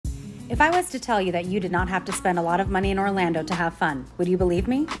If I was to tell you that you did not have to spend a lot of money in Orlando to have fun, would you believe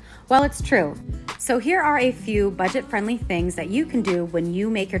me? Well, it's true. So here are a few budget-friendly things that you can do when you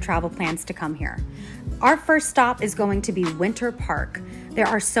make your travel plans to come here. Our first stop is going to be Winter Park. There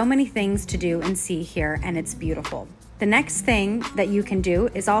are so many things to do and see here, and it's beautiful. The next thing that you can do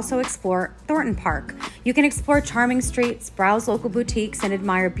is also explore Thornton Park. You can explore charming streets, browse local boutiques, and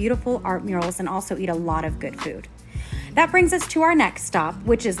admire beautiful art murals, and also eat a lot of good food. That brings us to our next stop,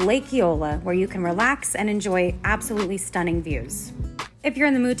 which is Lake Eola, where you can relax and enjoy absolutely stunning views. If you're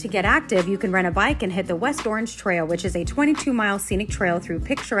in the mood to get active, you can rent a bike and hit the West Orange Trail, which is a 22-mile scenic trail through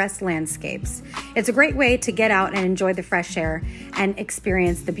picturesque landscapes. It's a great way to get out and enjoy the fresh air and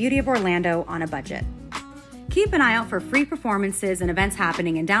experience the beauty of Orlando on a budget. Keep an eye out for free performances and events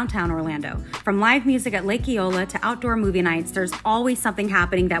happening in downtown Orlando. From live music at Lake Eola to outdoor movie nights, there's always something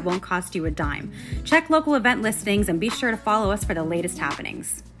happening that won't cost you a dime. Check local event listings and be sure to follow us for the latest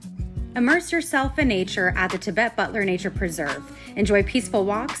happenings. Immerse yourself in nature at the Tibet Butler Nature Preserve. Enjoy peaceful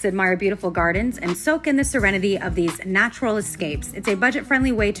walks, admire beautiful gardens, and soak in the serenity of these natural escapes. It's a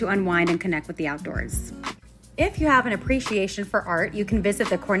budget-friendly way to unwind and connect with the outdoors. If you have an appreciation for art, you can visit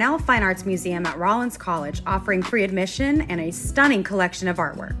the Cornell Fine Arts Museum at Rollins College, offering free admission and a stunning collection of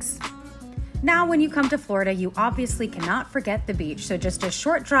artworks. Now, when you come to Florida, you obviously cannot forget the beach, so just a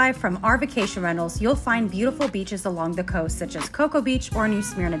short drive from our vacation rentals, you'll find beautiful beaches along the coast, such as Cocoa Beach or New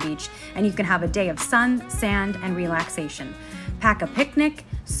Smyrna Beach, and you can have a day of sun, sand, and relaxation. Pack a picnic,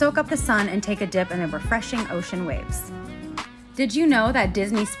 soak up the sun, and take a dip in the refreshing ocean waves. Did you know that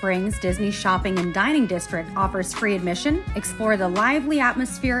Disney Springs Disney Shopping and Dining District offers free admission? Explore the lively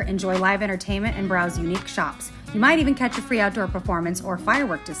atmosphere, enjoy live entertainment, and browse unique shops. You might even catch a free outdoor performance or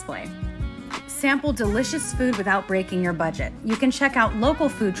firework display. Sample delicious food without breaking your budget. You can check out local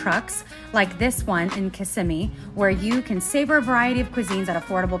food trucks like this one in Kissimmee, where you can savor a variety of cuisines at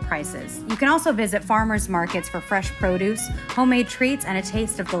affordable prices. You can also visit farmers markets for fresh produce, homemade treats, and a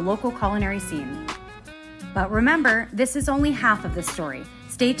taste of the local culinary scene. But remember, this is only half of the story.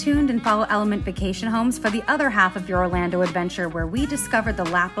 Stay tuned and follow Element Vacation Homes for the other half of your Orlando adventure, where we discover the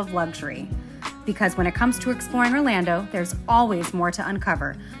lap of luxury. Because when it comes to exploring Orlando, there's always more to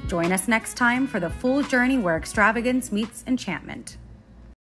uncover. Join us next time for the full journey where extravagance meets enchantment.